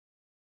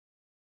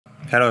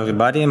Hello,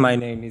 everybody. My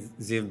name is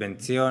Ziv Ben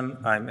Zion.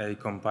 I'm a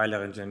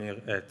compiler engineer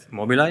at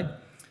Mobileye.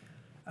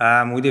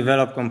 We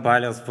develop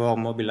compilers for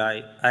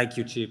Mobileye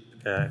IQ chip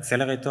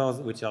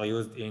accelerators, which are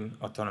used in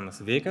autonomous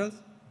vehicles.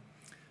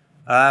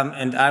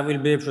 And I will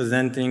be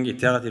presenting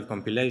iterative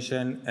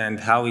compilation and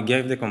how we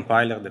gave the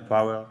compiler the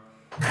power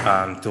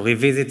to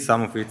revisit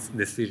some of its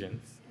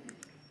decisions.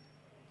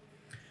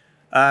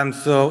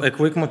 So a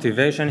quick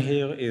motivation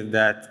here is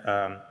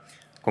that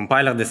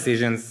compiler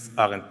decisions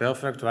aren't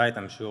perfect, right?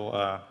 I'm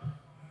sure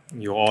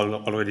you're all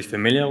already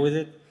familiar with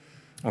it.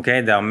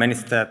 Okay, there are many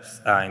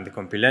steps in the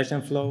compilation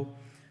flow,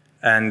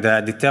 and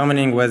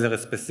determining whether a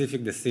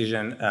specific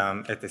decision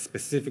at a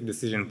specific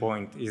decision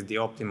point is the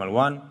optimal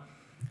one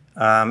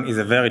is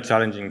a very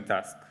challenging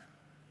task.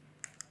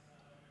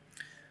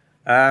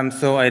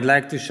 So I'd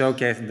like to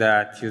showcase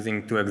that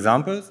using two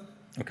examples.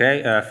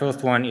 Okay,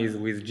 first one is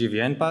with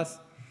GVN pass.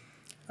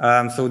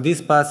 So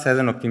this pass has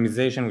an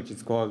optimization which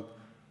is called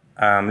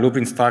loop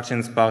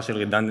instructions partial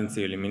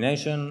redundancy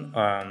elimination,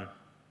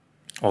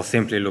 or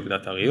simply loop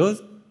data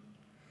reuse.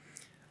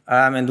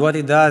 And what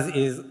it does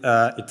is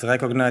it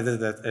recognizes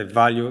that a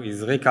value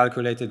is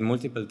recalculated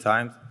multiple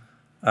times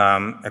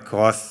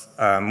across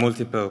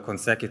multiple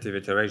consecutive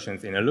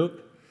iterations in a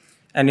loop.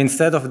 And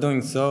instead of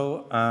doing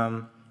so,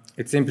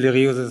 it simply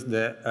reuses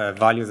the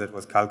value that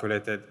was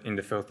calculated in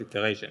the first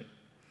iteration.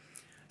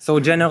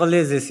 So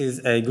generally, this is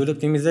a good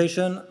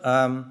optimization,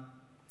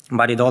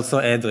 but it also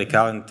adds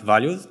recurrent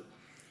values.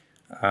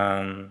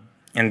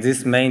 And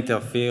this may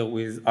interfere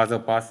with other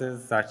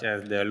passes, such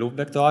as the loop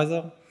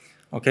vectorizer.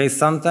 Okay,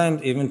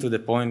 sometimes even to the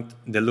point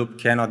the loop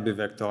cannot be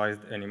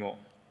vectorized anymore.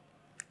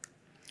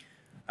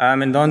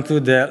 And on to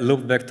the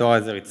loop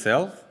vectorizer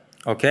itself.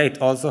 Okay,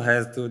 it also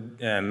has two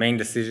main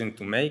decisions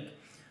to make,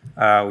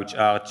 which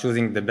are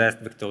choosing the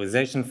best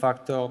vectorization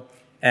factor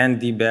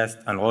and the best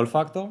unroll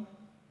factor.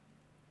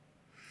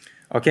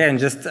 Okay, and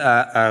just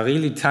a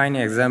really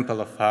tiny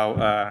example of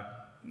how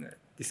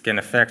this can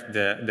affect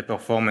the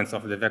performance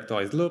of the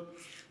vectorized loop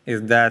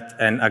is that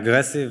an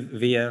aggressive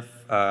VF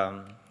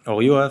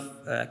or UF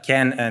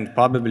can and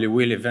probably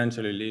will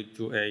eventually lead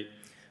to a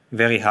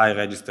very high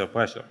register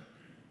pressure.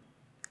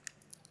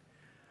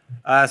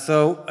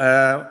 So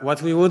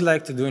what we would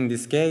like to do in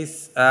this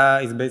case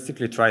is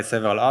basically try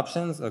several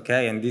options,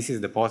 okay? And this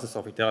is the process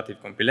of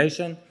iterative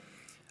compilation.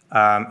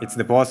 It's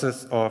the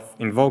process of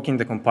invoking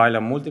the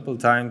compiler multiple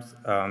times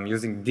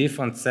using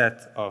different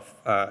set of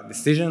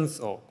decisions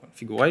or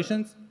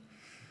configurations,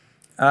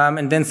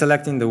 and then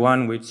selecting the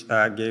one which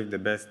gave the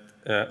best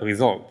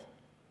result.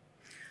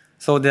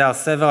 So there are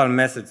several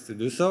methods to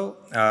do so.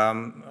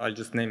 I'll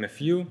just name a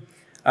few.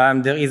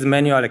 There is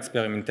manual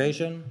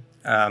experimentation,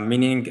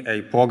 meaning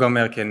a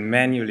programmer can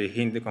manually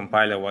hint the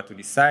compiler what to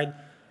decide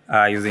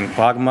using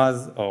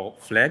pragmas or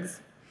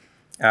flags.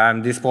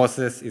 This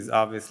process is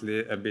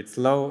obviously a bit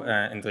slow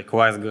and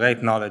requires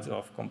great knowledge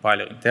of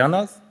compiler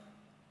internals.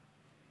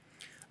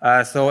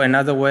 So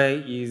another way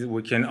is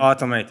we can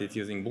automate it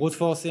using brute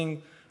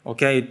forcing.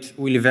 Okay, it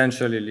will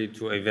eventually lead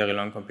to a very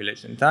long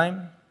compilation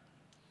time.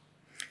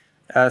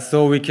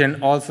 So we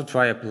can also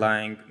try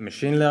applying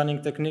machine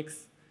learning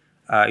techniques.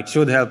 It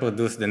should help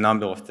reduce the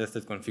number of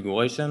tested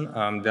configuration.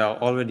 There are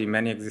already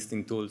many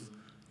existing tools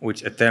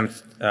which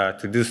attempt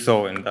to do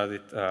so and does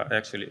it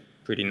actually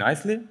pretty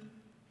nicely.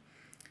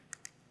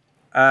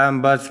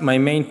 But my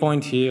main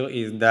point here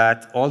is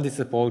that all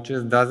these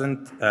approaches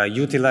doesn't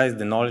utilize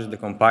the knowledge the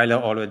compiler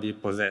already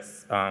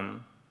possesses.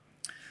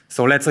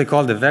 So let's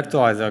recall the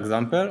vectorizer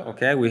example.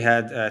 Okay, we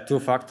had two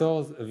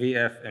factors,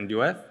 VF and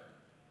UF.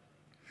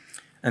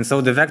 And so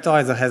the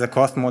vectorizer has a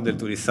cost model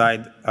to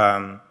decide,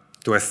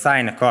 to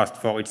assign a cost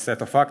for each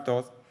set of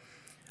factors.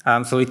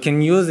 So it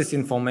can use this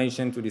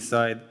information to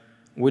decide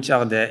which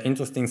are the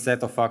interesting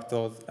set of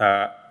factors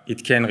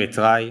it can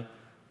retry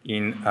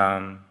in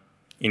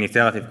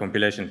iterative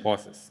compilation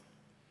process.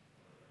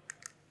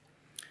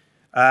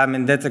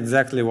 And that's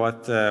exactly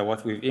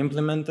what we've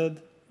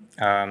implemented.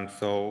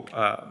 So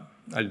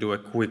I'll do a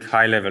quick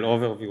high-level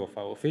overview of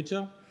our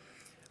feature.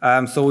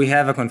 So we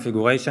have a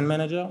configuration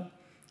manager.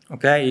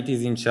 Okay, it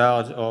is in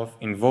charge of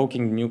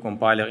invoking new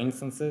compiler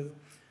instances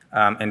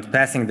and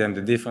passing them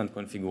the different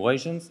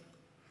configurations,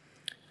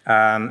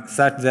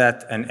 such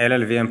that an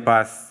LLVM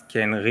pass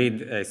can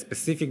read a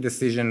specific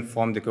decision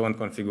from the current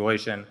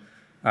configuration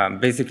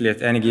basically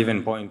at any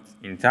given point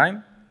in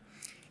time.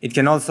 It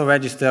can also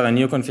register a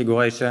new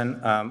configuration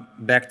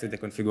back to the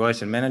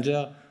configuration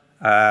manager.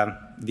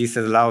 This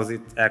allows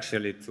it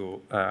actually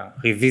to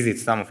revisit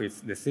some of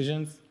its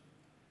decisions.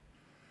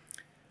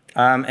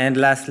 And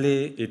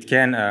lastly,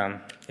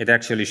 it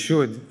actually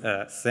should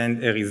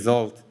send a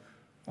result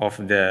of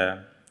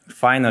the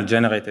final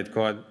generated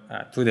code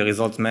to the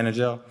results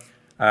manager.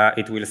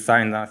 It will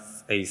assign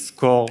us a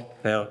score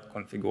per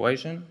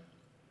configuration.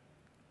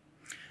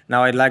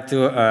 Now, I'd like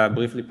to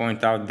briefly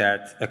point out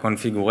that a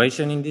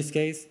configuration in this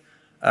case,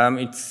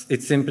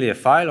 it's simply a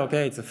file,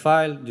 okay? It's a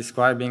file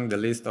describing the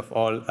list of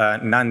all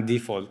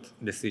non-default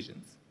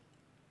decisions.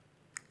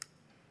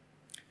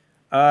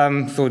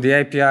 So the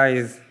API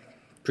is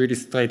pretty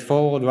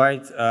straightforward,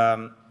 right?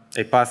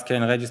 a pass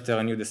can register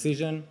a new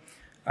decision.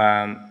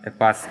 A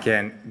pass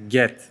can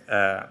get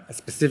a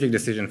specific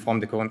decision from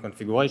the current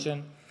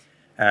configuration.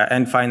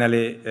 And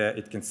finally,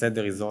 it can set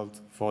the result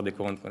for the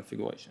current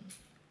configuration.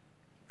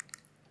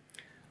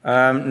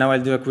 Now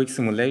I'll do a quick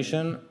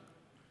simulation.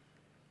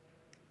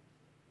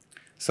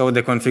 So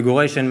the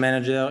configuration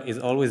manager is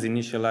always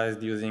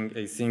initialized using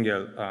a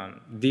single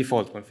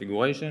default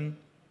configuration.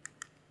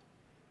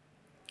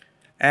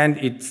 And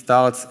it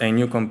starts a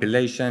new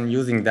compilation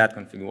using that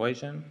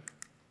configuration.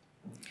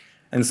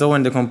 And so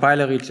when the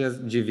compiler reaches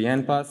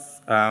GVN pass,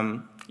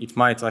 it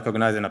might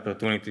recognize an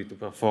opportunity to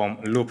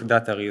perform loop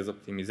data reuse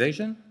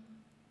optimization.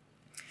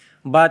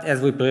 But as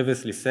we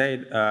previously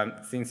said,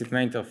 since it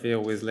may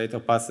interfere with later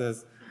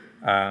passes,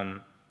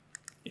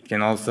 it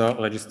can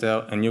also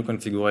register a new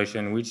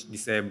configuration which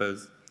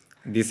disables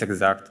this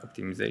exact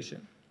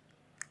optimization.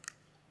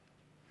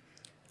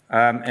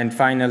 And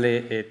finally,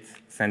 it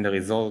sends the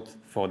result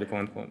for the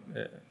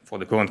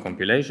current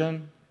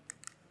compilation.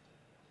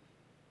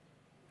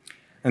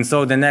 And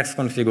so the next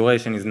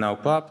configuration is now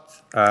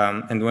popped.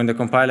 And when the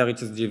compiler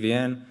reaches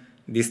GVN,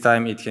 this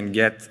time it can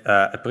get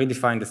a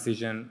predefined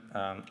decision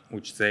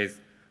which says,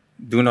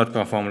 do not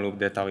perform loop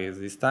data reuse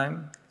this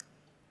time.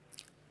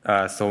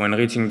 So when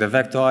reaching the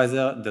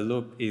vectorizer, the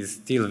loop is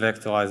still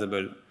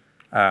vectorizable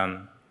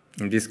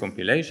in this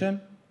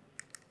compilation.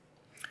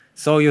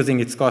 So using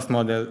its cost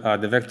model,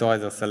 the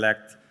vectorizer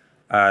selects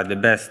the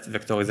best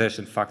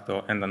vectorization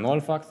factor and the null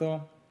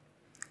factor.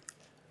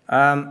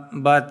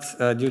 But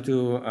due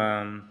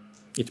to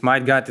it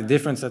might get a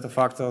different set of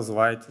factors,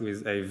 right,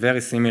 with a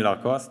very similar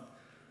cost.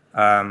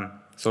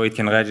 So it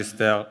can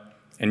register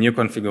a new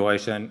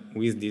configuration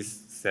with this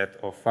set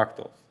of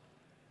factors.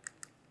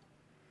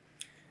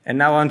 And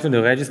now onto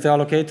the register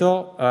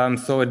allocator.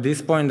 So at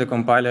this point, the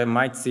compiler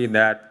might see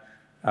that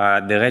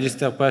the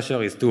register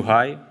pressure is too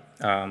high.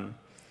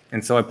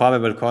 And so a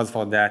probable cause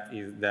for that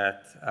is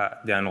that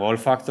the unroll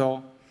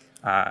factor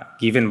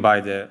given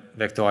by the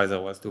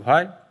vectorizer was too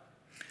high.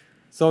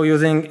 So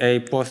using a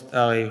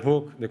post-array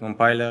hook, the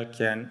compiler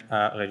can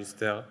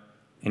register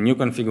a new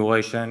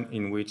configuration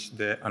in which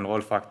the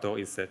unroll factor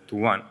is set to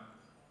 1.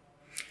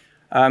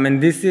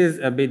 And this is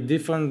a bit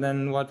different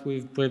than what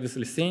we've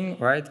previously seen,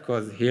 right?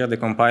 Because here the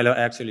compiler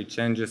actually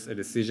changes a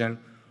decision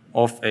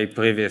of a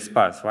previous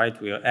pass, right?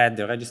 We're at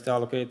the register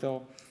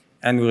allocator,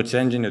 and we're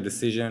changing the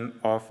decision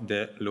of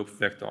the loop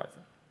vectorizer.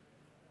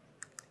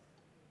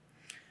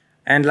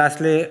 And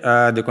lastly,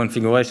 the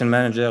configuration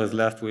manager is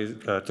left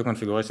with 2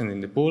 configurations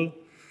in the pool.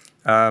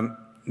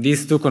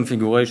 These 2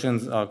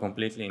 configurations are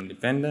completely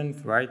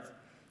independent, right?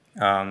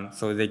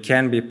 So they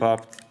can be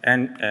popped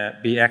and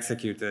be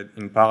executed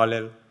in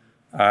parallel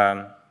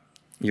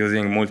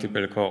using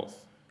multiple cores.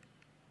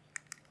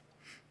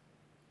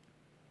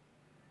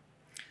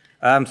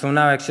 So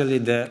now actually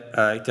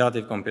the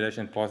iterative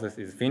compilation process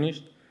is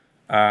finished.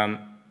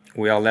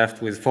 We are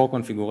left with 4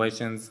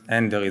 configurations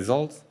and the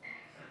results.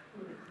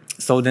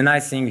 So the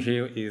nice thing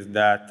here is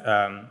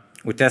that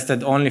we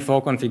tested only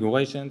 4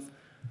 configurations,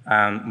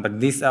 but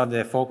these are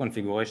the 4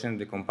 configurations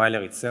the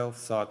compiler itself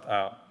thought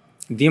are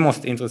the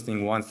most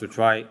interesting ones to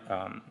try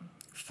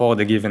for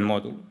the given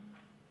module.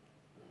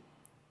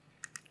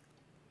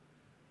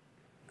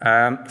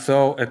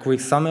 So a quick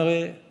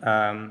summary,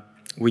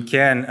 we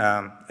can,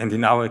 and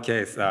in our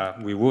case,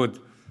 we would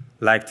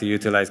like to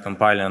utilize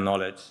compiler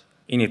knowledge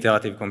in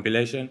iterative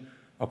compilation,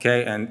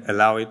 okay, and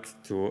allow it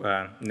to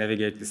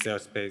navigate the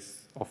search space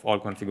of all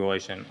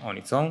configuration on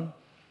its own.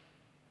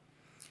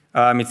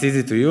 It's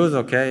easy to use,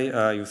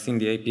 okay, you've seen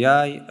the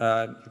API,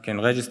 you can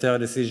register a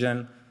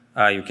decision,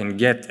 you can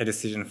get a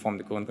decision from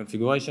the current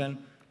configuration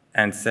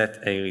and set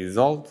a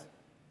result.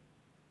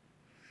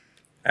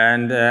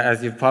 And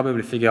as you've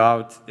probably figured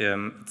out,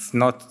 it's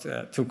not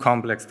too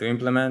complex to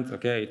implement,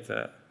 okay, it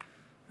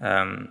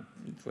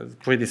was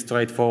pretty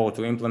straightforward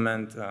to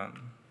implement,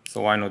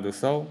 so why not do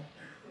so?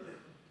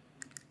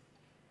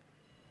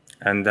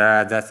 And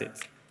that's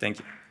it. Thank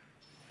you.